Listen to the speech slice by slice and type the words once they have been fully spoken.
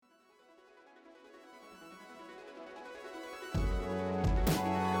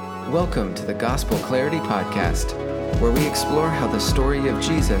Welcome to the Gospel Clarity Podcast, where we explore how the story of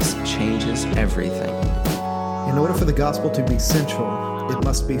Jesus changes everything. In order for the gospel to be central, it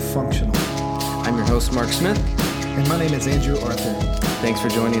must be functional. I'm your host, Mark Smith. And my name is Andrew Arthur. Thanks for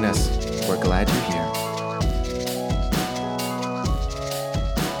joining us. We're glad you're here.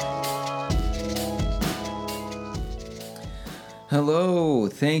 Hello.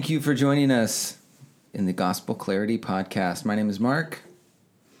 Thank you for joining us in the Gospel Clarity Podcast. My name is Mark.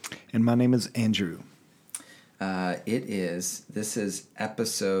 And my name is Andrew. This is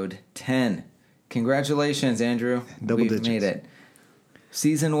episode 10. Congratulations, Andrew. Double digits. We've made it.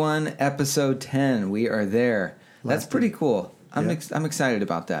 Season 1, episode 10. We are there. That's pretty cool. I'm excited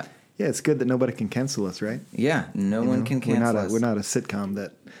about that. Yeah, it's good that nobody can cancel us, right? Yeah, no one can cancel us. We're not a sitcom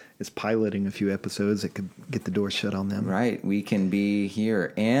that is piloting a few episodes that could get the door shut on them. Right, we can be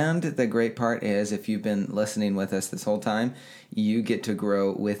here. And the great part is, if you've been listening with us this whole time, you get to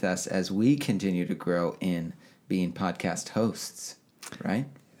grow with us as we continue to grow in being podcast hosts, right?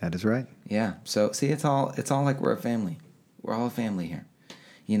 That is right. Yeah, so see, it's all like we're a family. We're all a family here.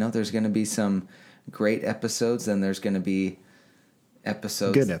 You know, there's going to be some great episodes, then there's going to be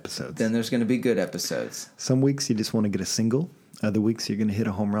good episodes. Then there's going to be good episodes. Some weeks you just want to get a single. Other weeks you're going to hit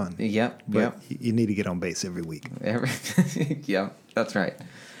a home run. Yep. You need to get on base every week. Yep, that's right.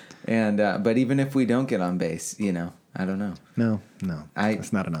 And but even if we don't get on base, you know, I don't know. No,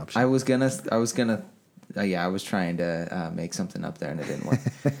 that's not an option. I was trying to make something up there and it didn't work.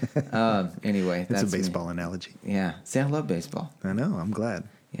 Anyway, it's a baseball analogy. Yeah. See, I love baseball. I know. I'm glad.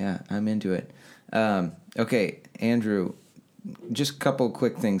 Yeah, I'm into it. Okay, Andrew, just a couple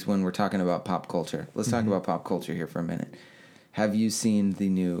quick things when we're talking about pop culture. Let's talk about pop culture here for a minute. Have you seen the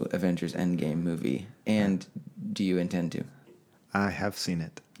new Avengers Endgame movie? And do you intend to? I have seen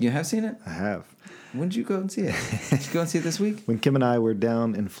it. You have seen it? I have. When did you go and see it? Did you go and see it this week? When Kim and I were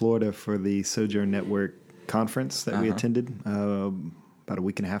down in Florida for the Sojourn Network conference that we attended about a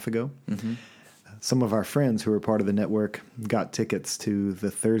week and a half ago. Mm-hmm. Some of our friends who were part of the network got tickets to the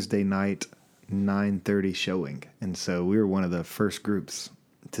Thursday night 9:30 showing. And so we were one of the first groups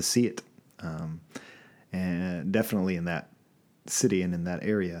to see it. And definitely in that city and in that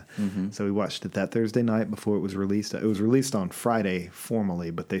area. Mm-hmm. So we watched it that Thursday night before it was released. It was released on Friday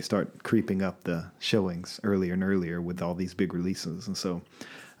formally, but they start creeping up the showings earlier and earlier with all these big releases. And so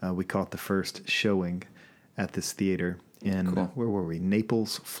we caught the first showing at this theater in, where were we?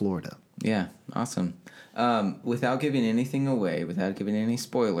 Naples, Florida. Yeah, awesome. Without giving anything away, without giving any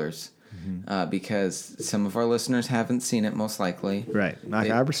spoilers, because some of our listeners haven't seen it, most likely. Right.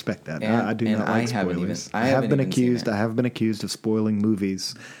 I respect that. I do not like spoilers. I have been accused of spoiling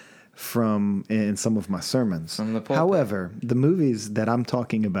movies in some of my sermons. From the pulpit. However, the movies that I'm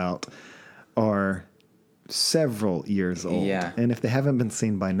talking about are several years old. Yeah. And if they haven't been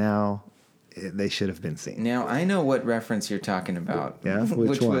seen by now, they should have been seen. Now, I know what reference you're talking about. Yeah,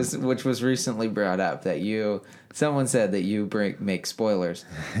 which was recently brought up, that someone said that you make spoilers.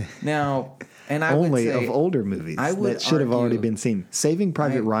 Now, and I only would say, of older movies that should have already been seen. Saving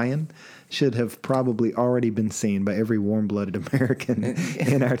Private Ryan should have probably already been seen by every warm-blooded American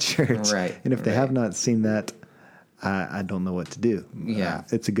in our church. Right. And if they have not seen that, I don't know what to do. Yeah,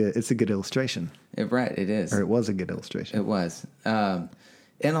 it's a good illustration. Right, it is. Or it was a good illustration. It was.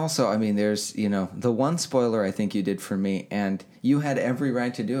 And also, I mean, there's, the one spoiler I think you did for me, and you had every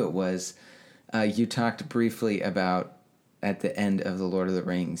right to do it, was you talked briefly about at the end of The Lord of the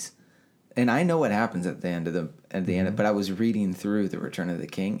Rings. And I know what happens at the end, but I was reading through The Return of the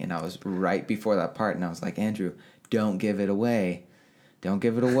King, and I was right before that part, and I was like, Andrew, don't give it away. Don't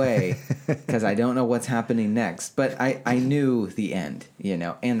give it away, because I don't know what's happening next. But I knew the end,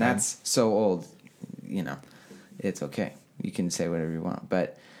 and that's so old, it's okay. You can say whatever you want,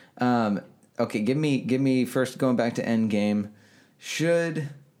 but okay. Give me first, going back to Endgame.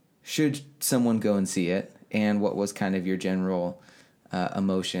 Should someone go and see it? And what was kind of your general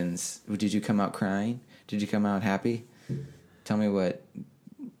emotions? Did you come out crying? Did you come out happy? Tell me what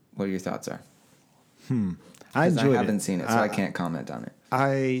your thoughts are. I haven't seen it, so I can't comment on it.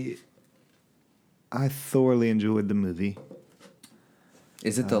 I thoroughly enjoyed the movie.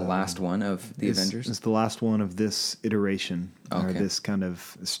 Is it the last one of the Avengers? It's the last one of this iteration, or this kind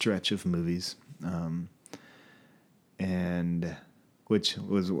of stretch of movies, and which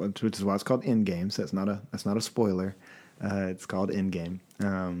is why it's called Endgame. So that's not a spoiler. It's called Endgame.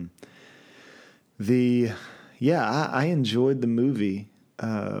 I enjoyed the movie.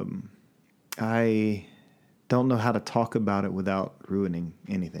 I don't know how to talk about it without ruining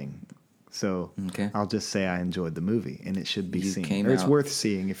anything. So I'll just say I enjoyed the movie, and it should be seen. Or it's worth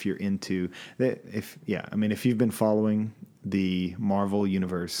seeing if you're into that. If you've been following the Marvel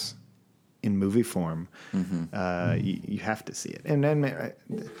universe in movie form, you have to see it. And then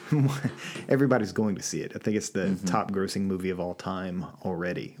everybody's going to see it. I think it's the top grossing movie of all time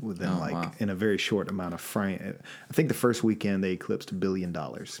already within in a very short amount of frame. I think the first weekend they eclipsed $1 billion.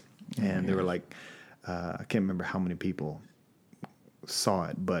 And they were like, I can't remember how many people saw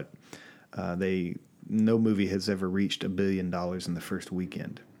it, but no movie has ever reached $1 billion in the first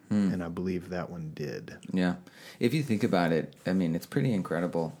weekend. And I believe that one did. Yeah. If you think about it, I mean, it's pretty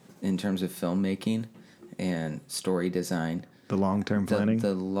incredible in terms of filmmaking and story design. The long-term planning?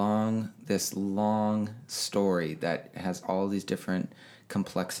 This long story that has all these different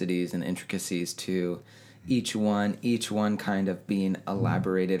complexities and intricacies to each one kind of being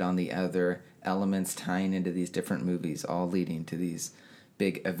elaborated on the other, elements tying into these different movies, all leading to these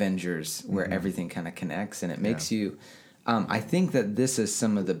big Avengers where everything kind of connects, and it makes you... I think that this is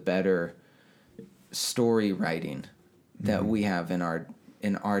some of the better story writing that we have in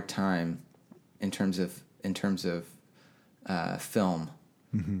our time in terms of film.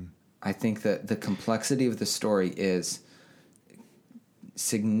 I think that the complexity of the story is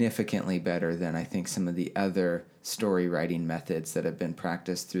significantly better than I think some of the other story writing methods that have been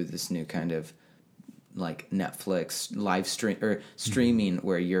practiced through this new kind of like Netflix live stream or streaming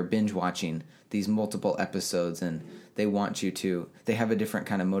where you're binge watching these multiple episodes and they have a different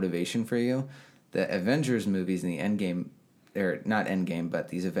kind of motivation for you. The Avengers movies and the Endgame, or not Endgame, but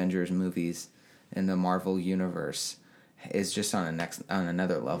these Avengers movies in the Marvel universe is just on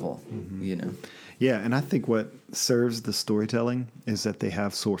another level, you know? Yeah, and I think what serves the storytelling is that they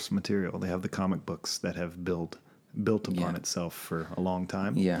have source material. They have the comic books that have built upon itself for a long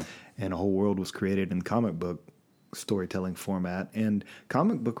time. Yeah. And a whole world was created in comic book storytelling format. And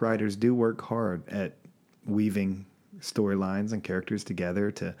comic book writers do work hard at weaving storylines and characters together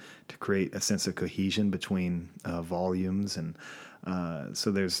to create a sense of cohesion between volumes. And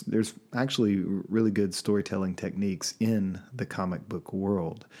so there's actually really good storytelling techniques in the comic book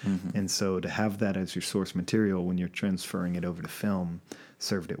world. And so to have that as your source material when you're transferring it over to film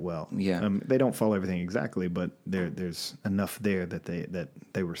served it well. Yeah. They don't follow everything exactly, but there's enough there that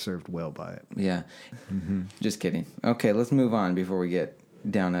they were served well by it. Yeah. Just kidding. Okay, let's move on before we get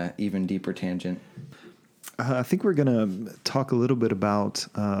down a even deeper tangent. I think we're going to talk a little bit about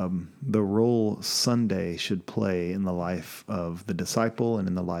the role Sunday should play in the life of the disciple and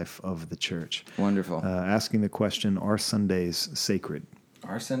in the life of the church. Wonderful. Asking the question, are Sundays sacred?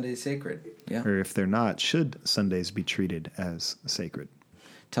 Are Sundays sacred? Yeah. Or if they're not, should Sundays be treated as sacred?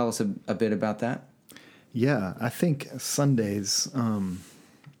 Tell us a bit about that. Yeah, I think Sundays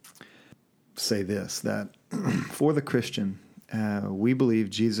say this, that for the Christian, we believe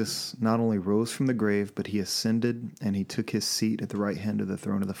Jesus not only rose from the grave, but he ascended and he took his seat at the right hand of the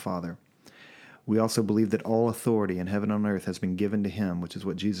throne of the Father. We also believe that all authority in heaven and on earth has been given to him, which is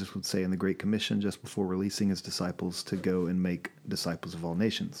what Jesus would say in the Great Commission just before releasing his disciples to go and make disciples of all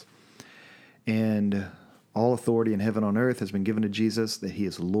nations. And all authority in heaven and on earth has been given to Jesus, that he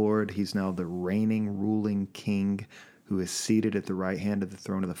is Lord. He's now the reigning, ruling King who is seated at the right hand of the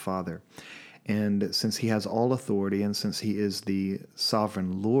throne of the Father. And since he has all authority and since he is the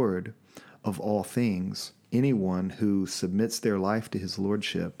sovereign Lord of all things, anyone who submits their life to his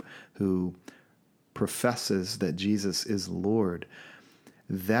lordship, who professes that Jesus is Lord,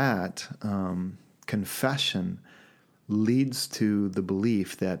 that confession leads to the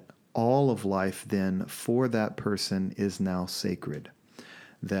belief that all of life then for that person is now sacred,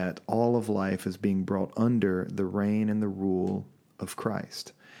 that all of life is being brought under the reign and the rule of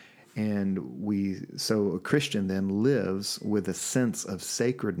Christ. And so a Christian then lives with a sense of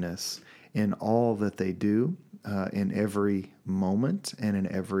sacredness in all that they do, in every moment and in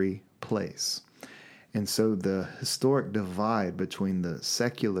every place. And so the historic divide between the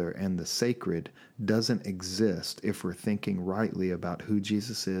secular and the sacred doesn't exist if we're thinking rightly about who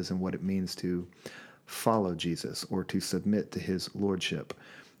Jesus is and what it means to follow Jesus or to submit to his lordship.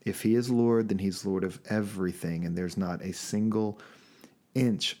 If he is Lord, then he's Lord of everything, and there's not a single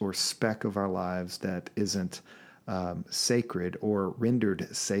inch or speck of our lives that isn't sacred or rendered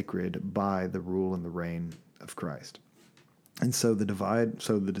sacred by the rule and the reign of Christ. And so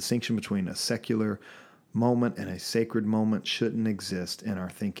the distinction between a secular moment and a sacred moment shouldn't exist in our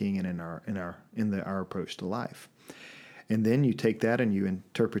thinking and in our approach to life. And then you take that and you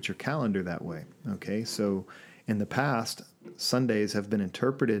interpret your calendar that way. Okay, so in the past, Sundays have been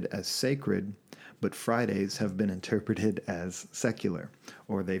interpreted as sacred, but Fridays have been interpreted as secular,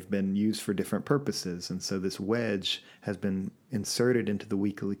 or they've been used for different purposes. And so this wedge has been inserted into the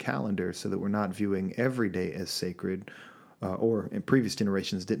weekly calendar so that we're not viewing every day as sacred, or in previous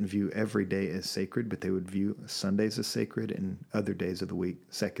generations didn't view every day as sacred, but they would view Sundays as sacred and other days of the week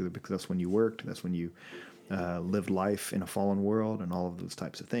secular, because that's when you worked, that's when you lived life in a fallen world, and all of those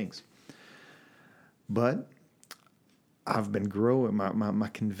types of things. But I've been growing my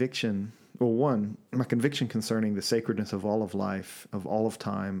conviction. Well, one, my conviction concerning the sacredness of all of life, of all of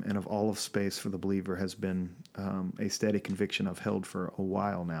time, and of all of space for the believer has been a steady conviction I've held for a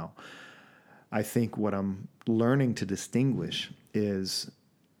while now. I think what I'm learning to distinguish is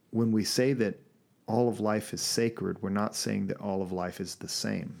when we say that all of life is sacred, we're not saying that all of life is the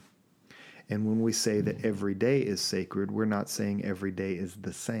same. And when we say that every day is sacred, we're not saying every day is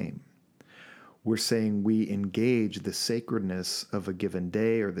the same. We're saying we engage the sacredness of a given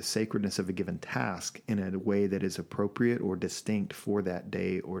day or the sacredness of a given task in a way that is appropriate or distinct for that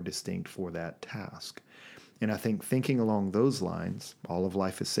day or distinct for that task. And I think thinking along those lines, all of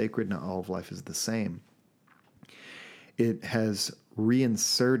life is sacred, not all of life is the same, it has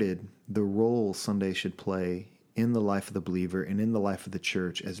reinserted the role Sunday should play in the life of the believer and in the life of the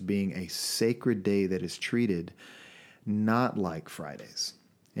church as being a sacred day that is treated not like Fridays.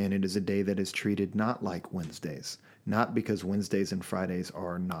 And it is a day that is treated not like Wednesdays, not because Wednesdays and Fridays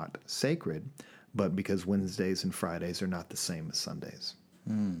are not sacred, but because Wednesdays and Fridays are not the same as Sundays.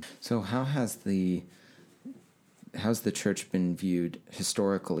 So how's the church been viewed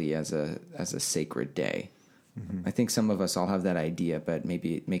historically as a sacred day? Mm-hmm. I think some of us all have that idea, but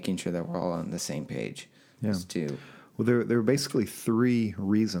maybe making sure that we're all on the same page. Yeah. Too. Well, there are basically three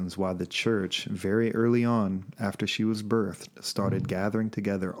reasons why the church, very early on after she was birthed, started gathering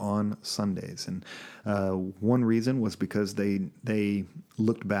together on Sundays. And one reason was because they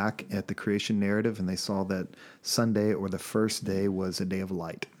looked back at the creation narrative and they saw that Sunday, or the first day, was a day of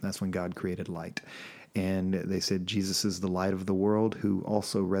light. That's when God created light. And they said Jesus is the light of the world who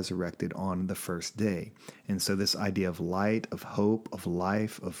also resurrected on the first day. And so this idea of light, of hope, of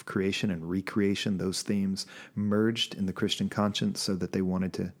life, of creation and recreation, those themes merged in the Christian conscience so that they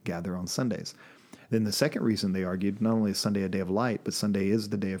wanted to gather on Sundays. Then the second reason they argued, not only is Sunday a day of light, but Sunday is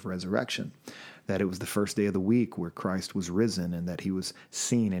the day of resurrection, that it was the first day of the week where Christ was risen and that he was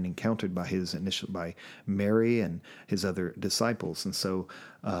seen and encountered by Mary and his other disciples. And so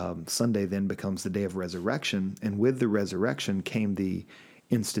Sunday then becomes the day of resurrection, and with the resurrection came the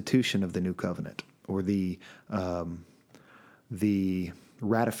institution of the new covenant, or the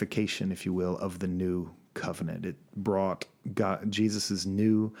ratification, if you will, of the new covenant. It brought Jesus'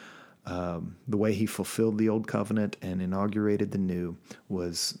 new the way he fulfilled the old covenant and inaugurated the new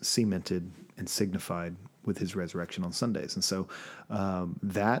was cemented and signified with his resurrection on Sundays. And so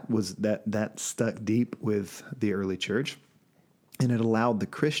that stuck deep with the early church, and it allowed the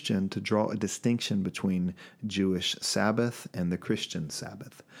Christian to draw a distinction between Jewish Sabbath and the Christian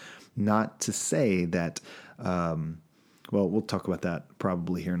Sabbath. Not to say that, well, we'll talk about that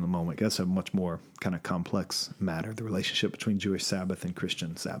probably here in a moment. That's a much more kind of complex matter, the relationship between Jewish Sabbath and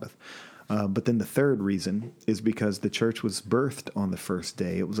Christian Sabbath. But then the third reason is because the church was birthed on the first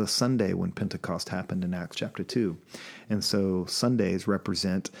day. It was a Sunday when Pentecost happened in Acts chapter 2. And so Sundays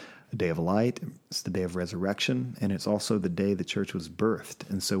represent a day of light, it's the day of resurrection, and it's also the day the church was birthed.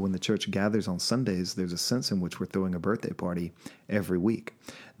 And so when the church gathers on Sundays, there's a sense in which we're throwing a birthday party every week,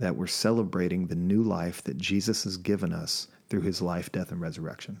 that we're celebrating the new life that Jesus has given us through his life, death, and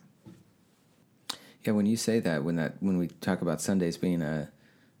resurrection. Yeah, when you say that, when we talk about Sundays being a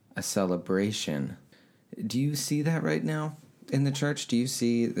celebration, do you see that right now in the church? Do you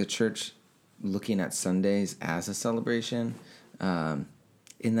see the church looking at Sundays as a celebration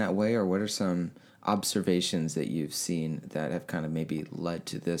in that way, or what are some observations that you've seen that have kind of maybe led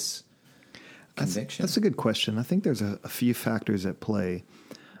to this conviction? That's a good question. I think there's a few factors at play.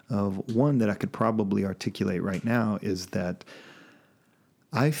 One that I could probably articulate right now is that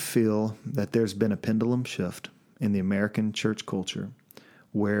I feel that there's been a pendulum shift in the American church culture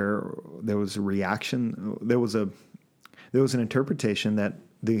where there was a reaction, there was an interpretation that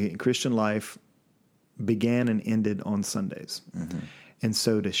the Christian life began and ended on Sundays. Mm-hmm. And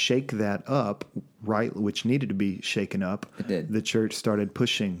so to shake that up, right, which needed to be shaken up, it did. The church started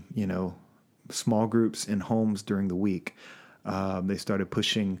pushing, small groups in homes during the week. They started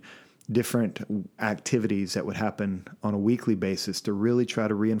pushing different activities that would happen on a weekly basis to really try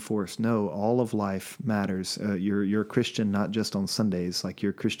to reinforce, no, all of life matters. You're a Christian not just on Sundays. Like,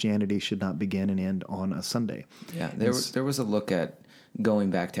 your Christianity should not begin and end on a Sunday. Yeah, there was a look at going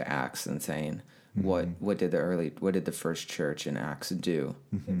back to Acts and saying, mm-hmm. what did the first church in Acts do?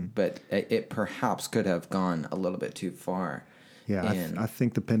 Mm-hmm. But it perhaps could have gone a little bit too far. Yeah, I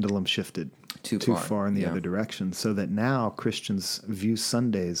think the pendulum shifted too far in the other direction, so that now Christians view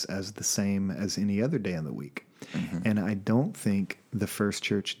Sundays as the same as any other day in the week. And I don't think the first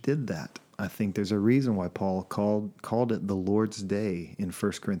church did that. I think there's a reason why Paul called it the Lord's Day in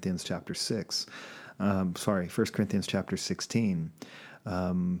 1 Corinthians chapter 6. 1 Corinthians chapter 16.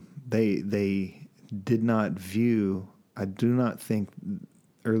 They did not view, I do not think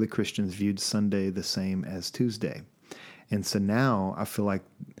early Christians viewed Sunday the same as Tuesday. And so now I feel like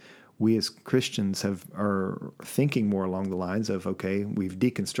we as Christians are thinking more along the lines of, okay, we've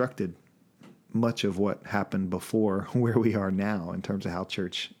deconstructed much of what happened before where we are now in terms of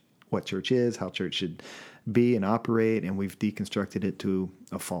what church is, how church should be and operate, and we've deconstructed it to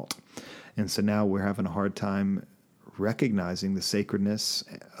a fault. And so now we're having a hard time recognizing the sacredness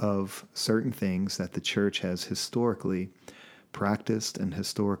of certain things that the church has historically practiced and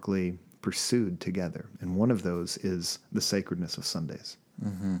historically pursued together. And one of those is the sacredness of Sundays.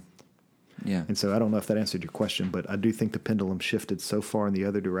 Mm-hmm. Yeah. And so I don't know if that answered your question, but I do think the pendulum shifted so far in the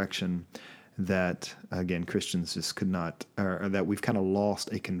other direction that, again, Christians just could not, or that we've kind of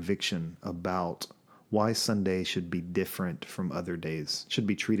lost a conviction about why Sunday should be different from other days, should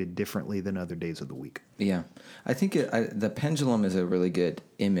be treated differently than other days of the week. Yeah. I think the pendulum is a really good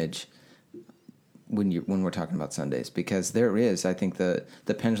image when we're talking about Sundays, because there is, I think the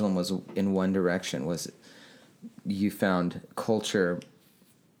pendulum was in one direction, was you found culture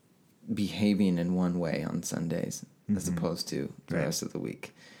behaving in one way on Sundays as opposed to the rest of the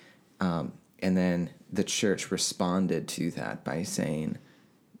week. And then the church responded to that by saying,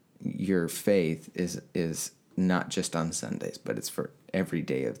 your faith is not just on Sundays, but it's for every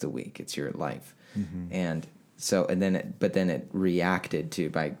day of the week. It's your life. Mm-hmm. And so, then it reacted to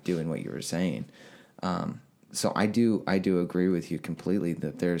by doing what you were saying. So I do agree with you completely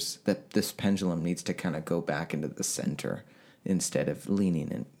that this pendulum needs to kind of go back into the center instead of leaning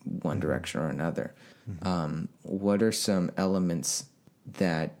in one direction or another. Mm-hmm. What are some elements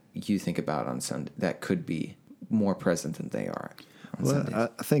that you think about on Sunday that could be more present than they are on Sundays?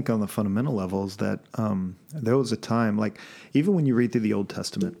 I think on the fundamental levels that there was a time, like even when you read through the Old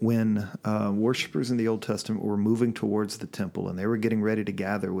Testament, when worshipers in the Old Testament were moving towards the temple and they were getting ready to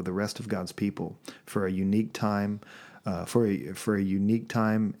gather with the rest of God's people for a unique time, for a unique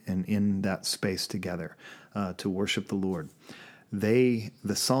time and in that space together to worship the Lord. The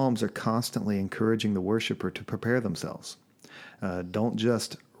Psalms are constantly encouraging the worshiper to prepare themselves. Don't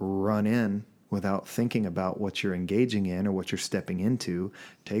just run in without thinking about what you're engaging in or what you're stepping into.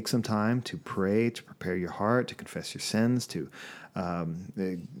 Take some time to pray, to prepare your heart, to confess your sins, to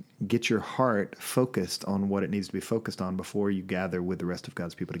get your heart focused on what it needs to be focused on before you gather with the rest of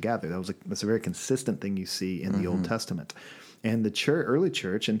God's people to gather. That's a very consistent thing you see in the Old Testament. And the early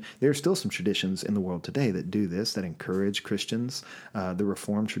church, and there are still some traditions in the world today that do this, that encourage Christians. The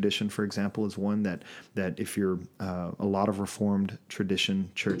Reformed tradition, for example, is one that if you're a lot of Reformed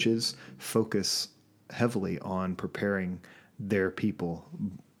tradition churches focus heavily on preparing their people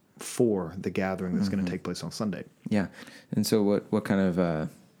for the gathering that's going to take place on Sunday. Yeah. And so what kind of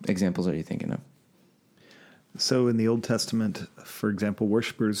examples are you thinking of? So in the Old Testament, for example,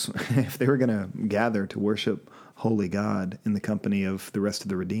 worshipers, if they were going to gather to worship holy God in the company of the rest of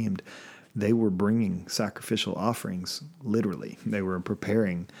the redeemed, they were bringing sacrificial offerings, literally. They were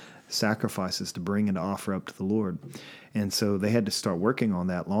preparing sacrifices to bring and to offer up to the Lord. And so they had to start working on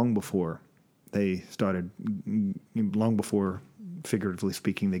that long before, figuratively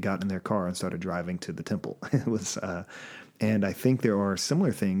speaking, they got in their car and started driving to the temple. It was, and I think there are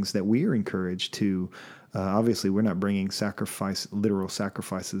similar things that we are encouraged to. Obviously, we're not bringing literal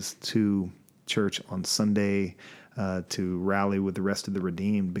sacrifices to church on Sunday to rally with the rest of the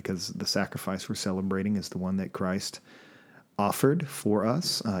redeemed, because the sacrifice we're celebrating is the one that Christ offered for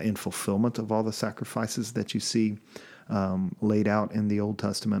us in fulfillment of all the sacrifices that you see laid out in the Old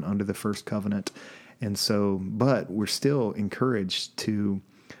Testament under the first covenant. And so, but we're still encouraged to,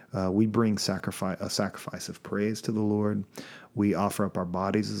 we bring a sacrifice of praise to the Lord. We offer up our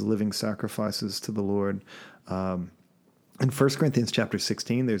bodies as living sacrifices to the Lord. In 1 Corinthians chapter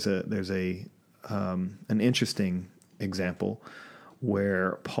 16, there's an interesting example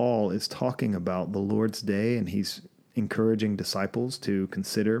where Paul is talking about the Lord's Day, and he's encouraging disciples to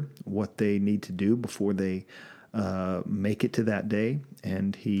consider what they need to do before they make it to that day.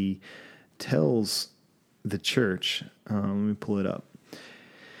 And he tells the church, let me pull it up.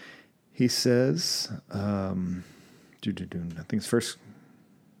 He says, I think it's verse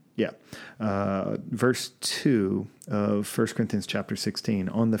 2 of 1 Corinthians chapter 16.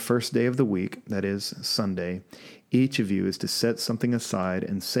 On the first day of the week, that is Sunday, each of you is to set something aside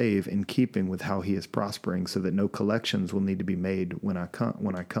and save in keeping with how he is prospering, so that no collections will need to be made when I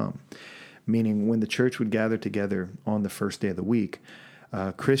come. Meaning, when the church would gather together on the first day of the week,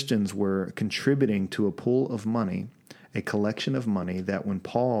 Christians were contributing to a pool of money, a collection of money that when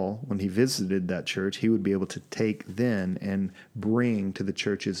he visited that church, he would be able to take then and bring to the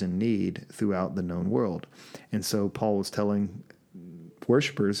churches in need throughout the known world. And so Paul was telling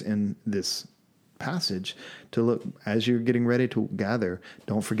worshipers in this passage to look, as you're getting ready to gather,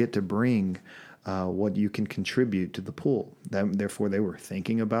 don't forget to bring what you can contribute to the pool. Therefore, they were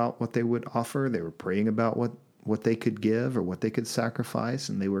thinking about what they would offer. They were praying about what they could give or what they could sacrifice,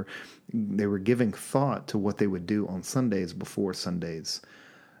 and they were giving thought to what they would do on Sundays before Sunday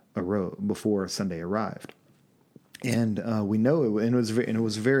arrived. And we know it was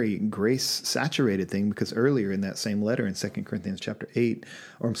a very grace saturated thing, because earlier in that same letter in 2 Corinthians chapter 8,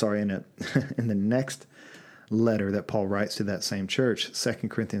 in the next letter that Paul writes to that same church, 2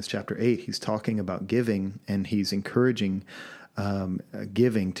 Corinthians chapter 8, he's talking about giving, and he's encouraging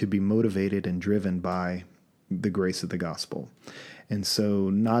giving to be motivated and driven by the grace of the gospel. And so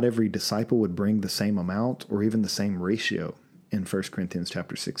not every disciple would bring the same amount or even the same ratio in 1 Corinthians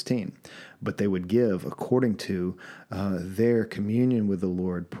chapter 16, but they would give according to their communion with the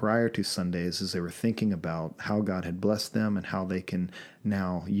Lord prior to Sundays, as they were thinking about how God had blessed them and how they can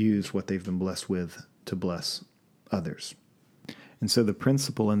now use what they've been blessed with to bless others. And so the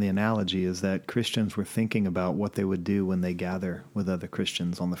principle in the analogy is that Christians were thinking about what they would do when they gather with other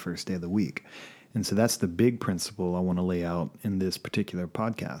Christians on the first day of the week. And so that's the big principle I want to lay out in this particular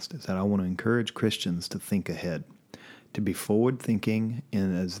podcast, is that I want to encourage Christians to think ahead, to be forward-thinking,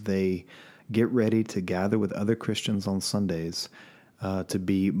 and as they get ready to gather with other Christians on Sundays, to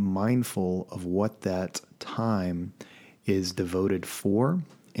be mindful of what that time is devoted for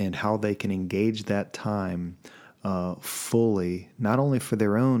and how they can engage that time fully, not only for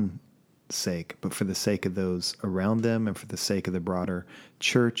their own sake, but for the sake of those around them and for the sake of the broader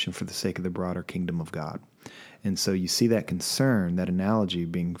church and for the sake of the broader kingdom of God. And so you see that concern, that analogy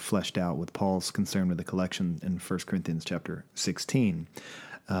being fleshed out with Paul's concern with the collection in 1 Corinthians chapter 16.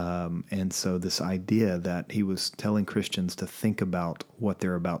 And so this idea that he was telling Christians to think about what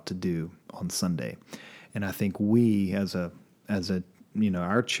they're about to do on Sunday. And I think we as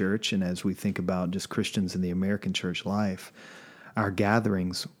our church, and as we think about just Christians in the American church life, our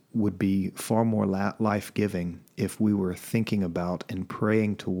gatherings would be far more life-giving if we were thinking about and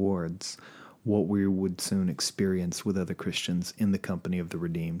praying towards what we would soon experience with other Christians in the company of the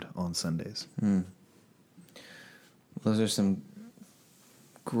redeemed on Sundays. Those are some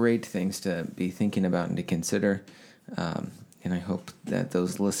great things to be thinking about and to consider. And I hope that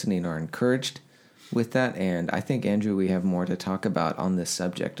those listening are encouraged with that. And I think, Andrew, we have more to talk about on this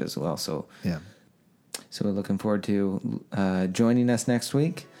subject as well. So we're looking forward to joining us next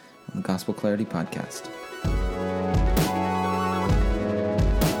week on the Gospel Clarity Podcast.